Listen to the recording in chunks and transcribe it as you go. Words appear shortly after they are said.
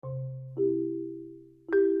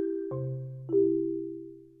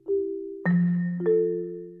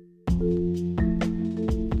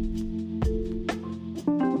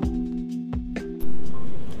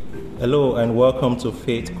Hello and welcome to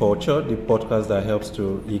Faith Culture, the podcast that helps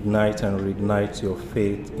to ignite and reignite your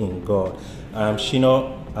faith in God. I'm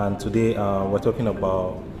Shino, and today we're talking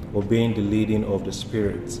about obeying the leading of the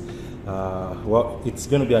Spirit. It's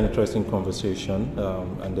going to be an interesting conversation,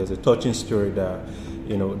 and there's a touching story that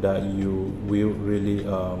you will really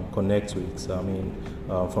connect with.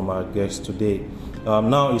 From our guest today.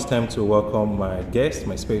 Now it's time to welcome my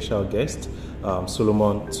special guest,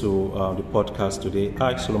 Solomon, to the podcast today.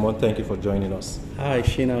 Hi, Solomon. Thank you for joining us. Hi,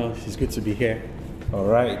 Shina. It's good to be here. All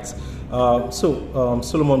right.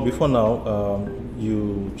 Solomon, before now,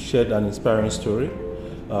 you shared an inspiring story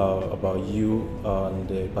about you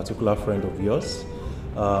and a particular friend of yours.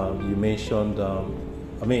 You mentioned,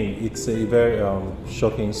 it's a very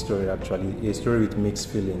shocking story, actually, a story with mixed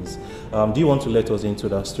feelings. Do you want to let us into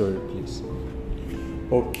that story, please?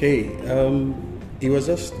 Okay. It was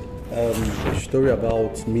just a story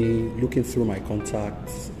about me looking through my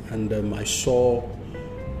contacts, and I saw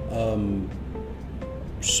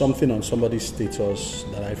something on somebody's status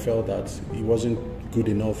that I felt that it wasn't good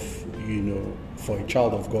enough, for a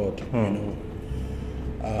child of God,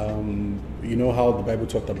 You know how the Bible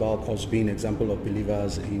talked about us being example of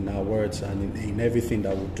believers in our words and in everything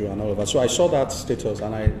that we do and all of that. So I saw that status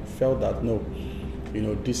and I felt that no,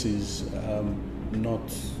 this is not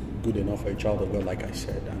good enough for a child of God, like I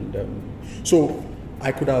said. And so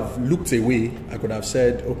I could have looked away. I could have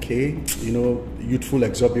said, okay, youthful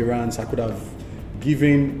exuberance. I could have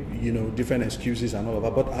given, different excuses and all of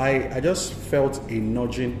that. But I just felt a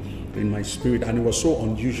nudging in my spirit, and it was so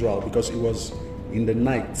unusual because it was in the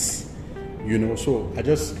nights. So I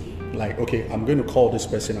just okay, I'm going to call this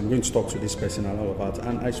person, I'm going to talk to this person and all of that.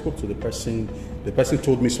 And I spoke to the person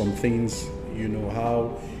told me some things,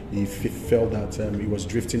 how he felt that he was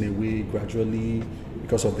drifting away gradually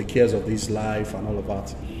because of the cares of his life and all of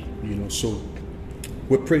that, So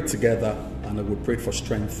we prayed together and we prayed for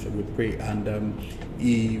strength, we prayed, and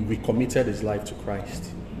he recommitted his life to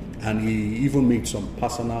Christ. And he even made some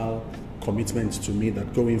personal commitments to me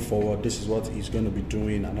that going forward, this is what he's going to be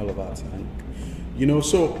doing and all of that. And,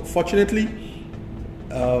 so fortunately,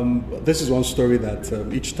 this is one story that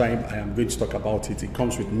each time I am going to talk about it, it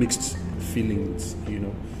comes with mixed feelings,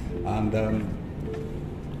 And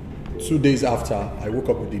 2 days after, I woke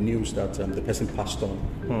up with the news that the person passed on.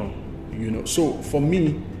 So for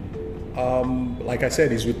me, like I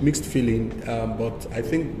said, it's with mixed feeling, but I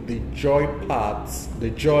think the joy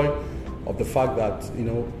of the fact that,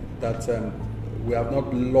 that we have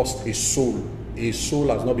not lost a soul. A soul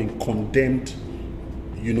has not been condemned,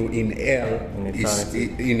 in hell,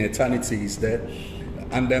 in eternity is there.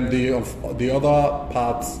 And then the other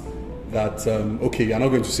part that, okay, you're not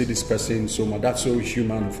going to see this person, so that's so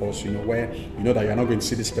human of us, where that you're not going to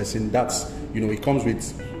see this person, that's, it comes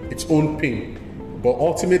with its own pain. But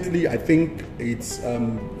ultimately, I think it's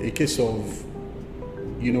a case of,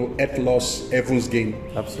 earth loss, heaven's gain.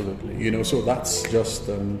 Absolutely. So that's just...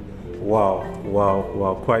 Wow.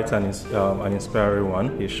 Quite an inspiring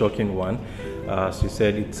one, a shocking one. As you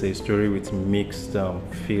said, it's a story with mixed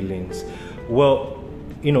feelings. Well,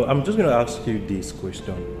 I'm just going to ask you this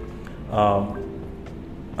question. How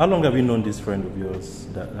long have you known this friend of yours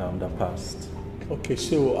that passed? Okay,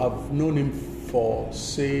 so I've known him for,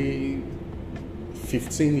 say,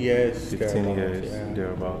 15 years. 15 years,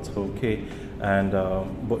 thereabouts. Okay. And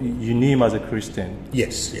but you knew him as a Christian.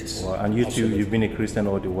 Yes. Well, and you too, you've been a Christian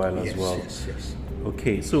all the while as well. Yes.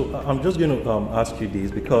 Okay, so I'm just going to ask you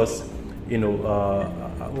this because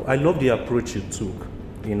I love the approach you took,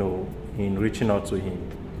 in reaching out to him.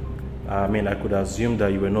 I could assume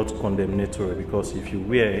that you were not condemnatory, because if you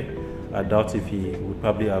were, I doubt if he would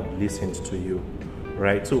probably have listened to you,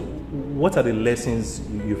 right? So, what are the lessons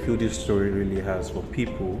you feel this story really has for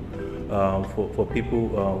people, for people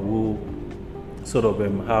who sort of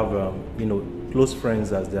have close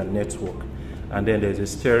friends as their network, and then there's a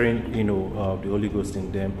stirring of the Holy Ghost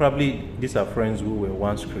in them? Probably these are friends who were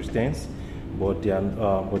once Christians, but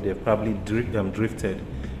they've probably drifted.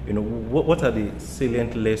 What are the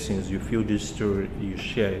salient lessons you feel this story you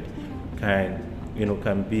shared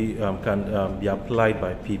can be applied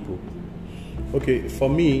by people? Okay, for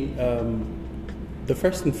me, the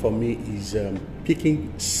first thing for me is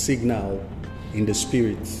picking signal in the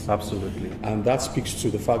spirit. Absolutely. And that speaks to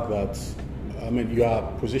the fact that, you are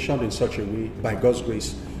positioned in such a way, by God's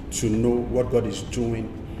grace, to know what God is doing,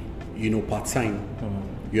 part-time.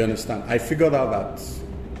 Mm-hmm. You understand? I figured out that,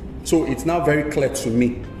 so it's now very clear to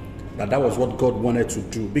me that was what God wanted to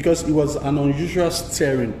do, because it was an unusual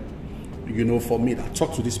stirring, you know, for me, that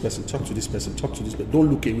talk to this person, talk to this person, talk to this person. Don't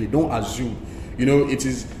look away, don't assume. You know, it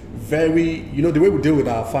is very, you know, the way we deal with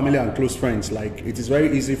our family and close friends, like it is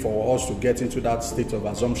very easy for us to get into that state of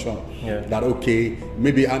assumption that, okay,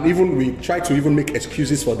 maybe, and even we try to even make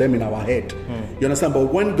excuses for them in our head. You understand?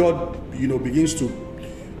 But when God, you know, begins to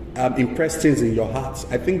impress things in your heart,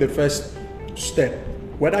 I think the first step,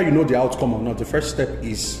 whether you know the outcome or not, the first step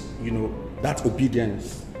is, you know, that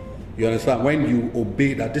obedience. You understand? When you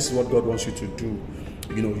obey that this is what God wants you to do,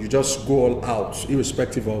 you know, you just go all out,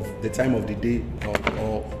 irrespective of the time of the day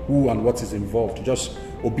or who and what is involved. Just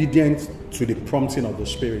obedient to the prompting of the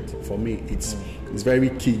Spirit. For me, it's very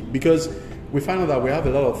key, because we find out that we have a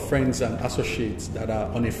lot of friends and associates that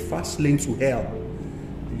are on a fast lane to hell.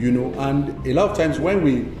 You know, and a lot of times when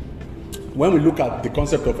we look at the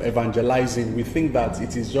concept of evangelizing, we think that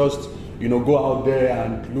it is just, you know, go out there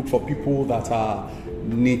and look for people that are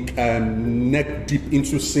neck deep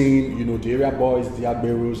into sin, you know, the area boys, the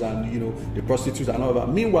agberos, and, you know, the prostitutes and all that.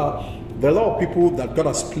 Meanwhile, there are a lot of people that God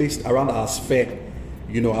has placed around our sphere,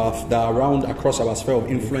 you know, that are around across our sphere of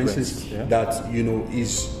influences that, you know,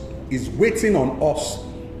 is waiting on us,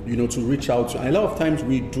 you know, to reach out to. And a lot of times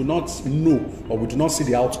we do not know, or we do not see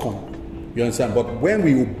the outcome. You understand? But when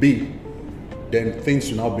we obey, then things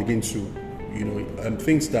will now begin to, you know,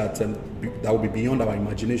 things that will be beyond our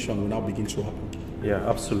imagination will now begin to happen. Yeah,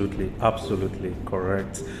 absolutely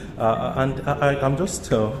correct. And I'm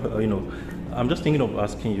just, you know, I'm just thinking of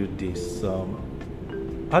asking you this.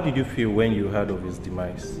 How did you feel when you heard of his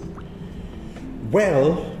demise?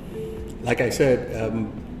 Well, like I said,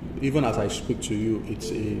 even as I speak to you,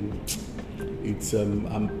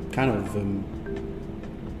 I'm kind of,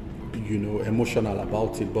 you know, emotional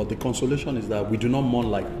about it. But the consolation is that we do not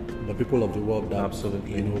mourn like the people of the world that,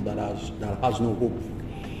 absolutely, you know, that has no hope.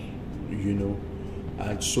 You know.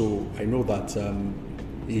 And so I know that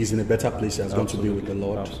he's in a better place. He has gone to be with the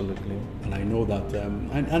Lord. Absolutely. And I know that,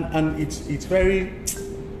 and it's very,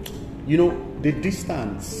 you know, the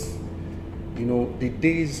distance, you know, the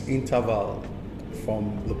days interval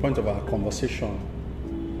from the point of our conversation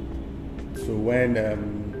to when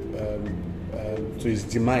to his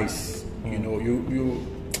demise, you know,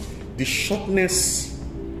 the shortness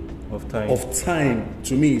of time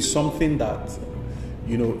to me is something that,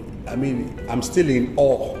 you know, I mean, I'm still in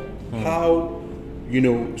awe. How, you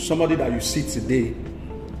know, somebody that you see today,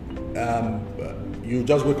 you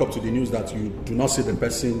just wake up to the news that you do not see the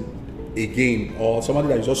person again, or somebody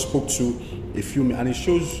that you just spoke to a few minutes, and it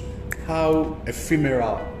shows how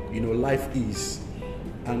ephemeral, you know, life is.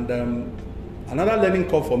 And another learning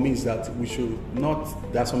curve for me is that we should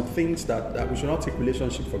not, there are some things that we should not take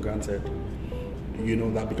relationship for granted. You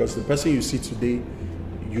know, that because the person you see today,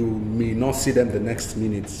 you may not see them the next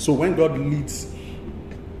minute. So when God leads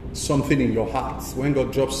something in your heart, when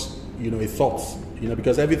God drops, you know, a thought, you know,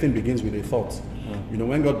 because everything begins with a thought. You know,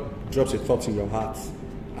 when God drops a thought in your heart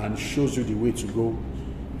and shows you the way to go,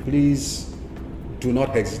 please do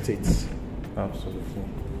not hesitate.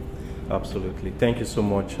 Absolutely. Thank you so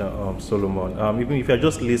much, Solomon. Even if you're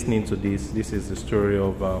just listening to this is the story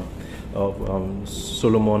of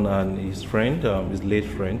Solomon and his friend, his late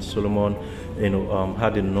friend. Solomon, you know,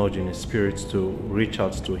 had a nudge in his spirit to reach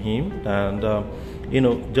out to him, and you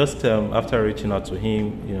know, just after reaching out to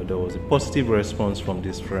him, you know, there was a positive response from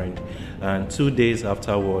this friend, and 2 days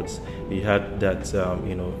afterwards, he had that,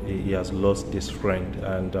 you know, he has lost this friend.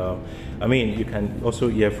 And I mean, you can also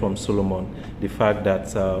hear from Solomon the fact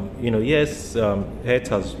that, you know, yes, Heth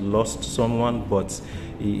has lost someone, but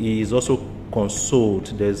he is also consoled.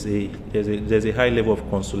 There's a high level of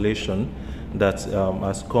consolation that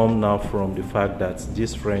has come now from the fact that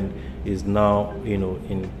this friend is now, you know,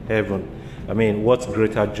 in heaven. I mean, what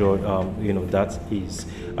greater joy, you know, that is.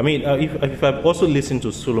 I mean, if I've also listened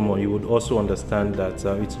to Solomon, you would also understand that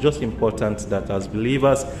it's just important that as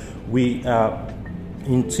believers, we are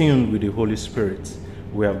in tune with the Holy Spirit.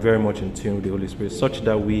 We are very much in tune with the Holy Spirit, such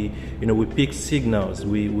that we, you know, we pick signals,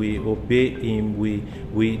 we obey Him,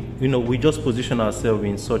 we just position ourselves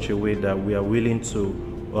in such a way that we are willing to,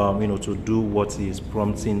 you know, to do what He is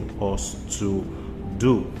prompting us to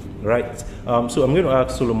do. Right. So I'm going to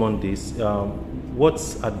ask Solomon this: what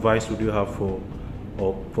advice would you have for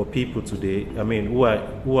people today? I mean, who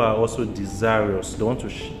are also desirous. They want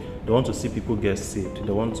to see people get saved.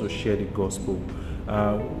 They want to share the gospel.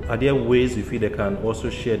 Are there ways you feel they can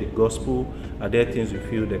also share the gospel? Are there things you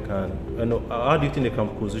feel they can? You know, how do you think they can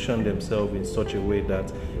position themselves in such a way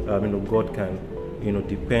that you know, God can, you know,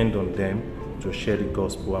 depend on them to share the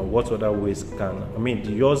gospel? And what other ways can? I mean,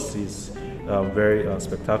 yours is very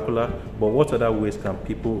spectacular, but what other ways can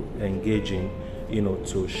people engage in, you know,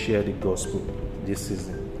 to share the gospel this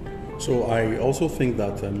season? So I also think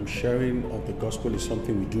that sharing of the gospel is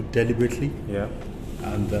something we do deliberately. Yeah.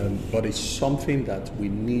 And but it's something that we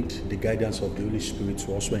need the guidance of the Holy Spirit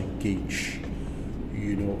to also engage,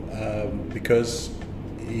 because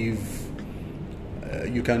if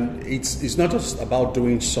you can, it's not just about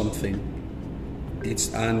doing something.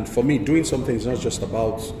 And for me, doing something is not just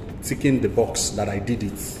about ticking the box that I did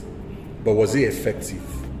it, but was it effective?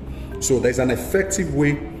 So there's an effective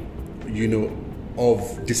way,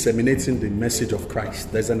 of disseminating the message of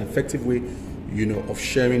Christ. There's an effective way, of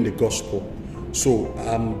sharing the gospel. So,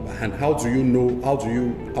 and how do you know? How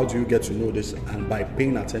do you get to know this? And by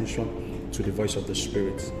paying attention to the voice of the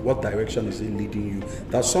Spirit. What direction is it leading you?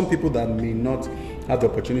 There are some people that may not have the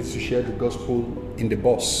opportunity to share the gospel in the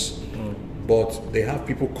bus, but they have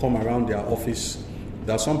people come around their office.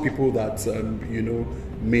 There are some people that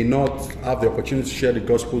may not have the opportunity to share the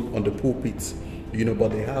gospel on the pulpit, but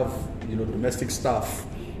they have domestic staff,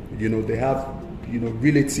 they have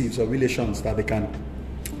relatives or relations that they can.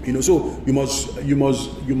 So you must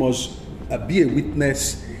be a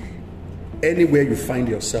witness anywhere you find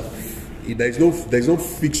yourself. There's no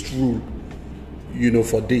fixed rule,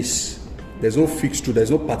 for this. There's no fixed rule.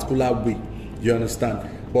 There's no particular way. You understand?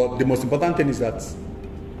 But the most important thing is that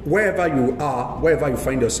wherever you are, wherever you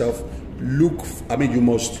find yourself, you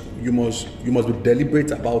must be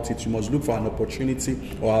deliberate about it. You must look for an opportunity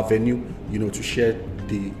or avenue, to share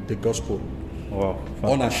the gospel. Wow.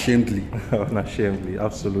 Unashamedly. Unashamedly,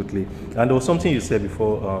 absolutely. And there was something you said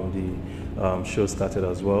before the show started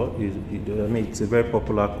as well. It's a very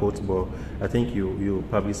popular quote, but I think you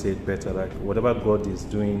probably say it better. Like, whatever God is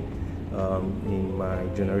doing in my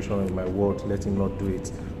generation, in my world, let Him not do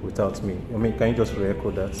it without me. Can you just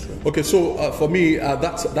re-echo that? Okay, so for me,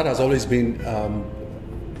 that has always been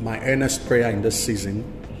my earnest prayer in this season.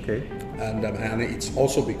 Okay. And it's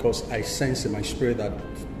also because I sense in my spirit that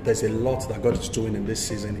there's a lot that God is doing in this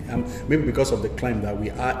season. Maybe because of the climb that we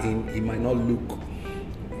are in, it might not look,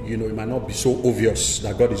 it might not be so obvious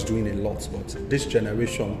that God is doing a lot. But this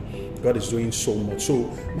generation, God is doing so much. So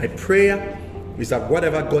my prayer is that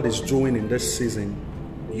whatever God is doing in this season,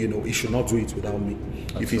 He should not do it without me.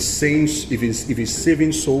 Absolutely. If He's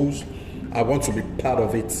saving souls, I want to be part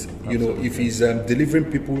of it. Absolutely. If He's delivering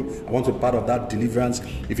people, I want to be part of that deliverance.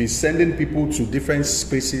 If He's sending people to different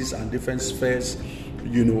spaces and different spheres,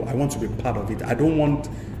 I want to be part of it. I don't want,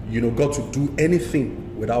 God to do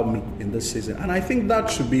anything without me in this season. And I think that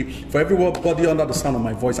should be, for everybody under the sound of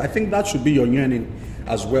my voice, I think that should be your yearning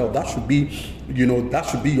as well. That should be, that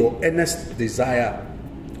should be your earnest desire.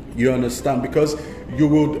 You understand? Because you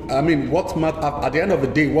would, what matter at the end of the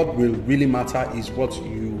day, what will really matter is what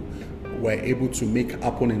you were able to make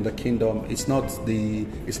happen in the kingdom. It's not the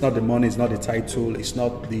money, it's not the title, it's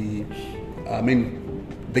not the,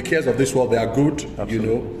 the cares of this world. They are good.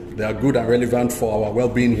 Absolutely. They are good and relevant for our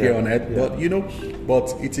well-being here on earth. Yeah.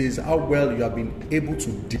 But it is how well you have been able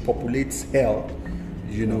to depopulate hell,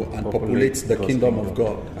 and populate the kingdom of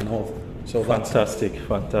God and all. So fantastic.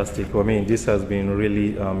 This has been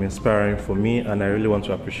really inspiring for me, and I really want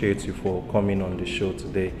to appreciate you for coming on the show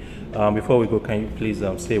today. Before we go, can you please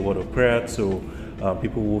say a word of prayer to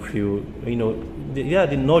people who feel,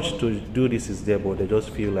 the nudge to do this is there, but they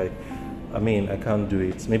just feel like, I can't do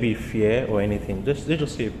it. Maybe fear or anything. Just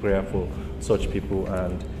say a prayer for such people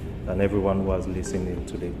and everyone who was listening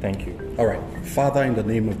today. Thank you. All right. Father, in the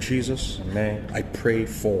name of Jesus, Amen. I pray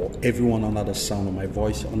for everyone under the sound of my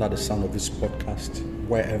voice, under the sound of this podcast,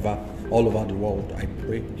 wherever, all over the world. I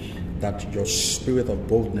pray that your spirit of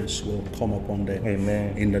boldness will come upon them.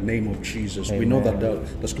 Amen. In the name of Jesus. Amen. We know that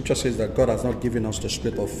the scripture says that God has not given us the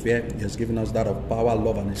spirit of fear. He has given us that of power,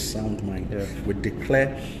 love, and a sound mind. Yeah. We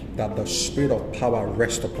declare that the spirit of power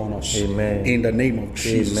rest upon us. Amen. In the name of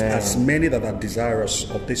Jesus. Amen. As many that are desirous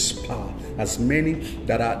of this power, as many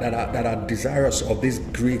that are desirous of this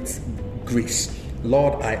great grace,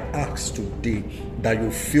 Lord, I ask today that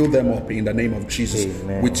you fill them up in the name of Jesus.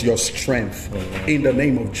 Amen. With your strength. Amen. In the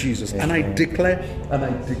name of Jesus. Amen. And I declare and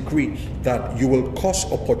I decree that you will cause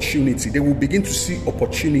opportunity. They will begin to see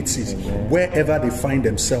opportunities. Amen. Wherever they find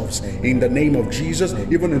themselves. Amen. In the name of Jesus.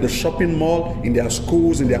 Amen. Even in the shopping mall, in their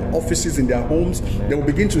schools, in their offices, in their homes. Amen. They will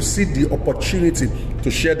begin to see the opportunity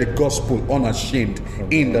to share the gospel unashamed.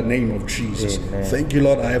 Amen. In the name of Jesus. Amen. Thank you,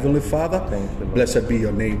 Lord, our Heavenly Father. Thank you, Lord. Blessed be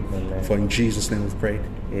your name. Amen. For in Jesus' name we've prayed.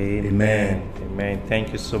 Amen. Amen.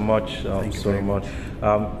 Thank you so much.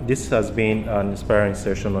 This has been an inspiring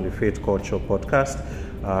session on the Faith Culture podcast.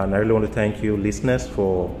 And I really want to thank you, listeners,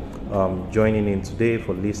 for joining in today,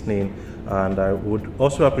 for listening. And I would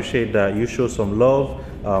also appreciate that you show some love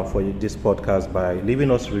for this podcast by leaving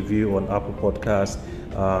us a review on Apple Podcasts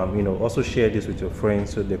Also share this with your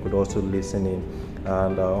friends so they could also listen in.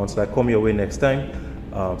 And until I come your way next time,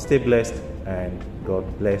 stay blessed and God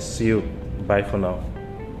bless you. Bye for now.